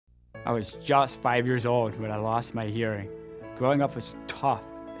I was just 5 years old when I lost my hearing. Growing up was tough,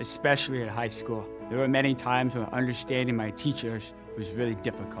 especially at high school. There were many times when understanding my teachers was really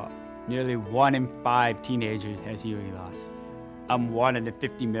difficult. Nearly 1 in 5 teenagers has hearing loss. I'm one of the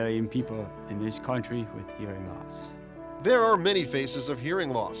 50 million people in this country with hearing loss. There are many faces of hearing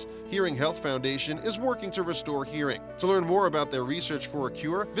loss. Hearing Health Foundation is working to restore hearing. To learn more about their research for a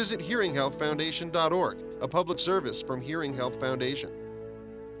cure, visit hearinghealthfoundation.org, a public service from Hearing Health Foundation.